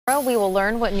We will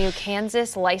learn what new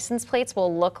Kansas license plates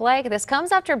will look like. This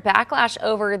comes after backlash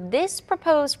over this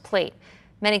proposed plate.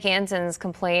 Many Kansans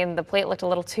complain the plate looked a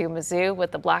little too Mizzou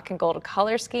with the black and gold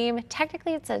color scheme.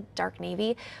 Technically, it's a dark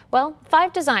navy. Well,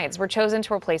 5 designs were chosen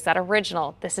to replace that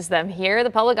original. This is them here. The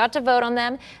public got to vote on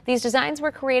them. These designs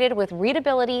were created with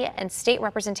readability and state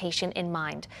representation in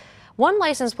mind. One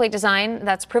license plate design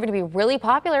that's proven to be really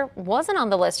popular wasn't on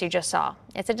the list you just saw.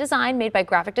 It's a design made by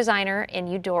graphic designer in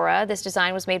Eudora. This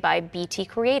design was made by BT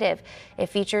Creative. It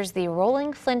features the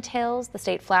rolling Flint Hills, the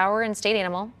state flower and state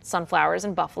animal, sunflowers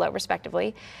and buffalo,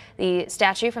 respectively, the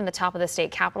statue from the top of the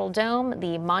state capitol dome,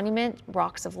 the monument,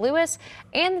 Rocks of Lewis,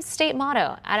 and the state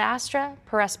motto, Ad Astra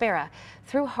per Aspera,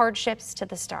 through hardships to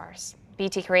the stars.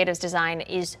 BT Creative's design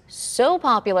is so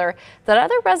popular that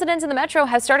other residents in the metro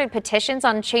have started petitions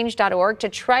on change.org to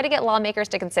try to get lawmakers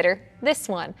to consider this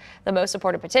one. The most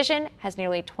supported petition has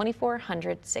nearly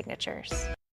 2,400 signatures.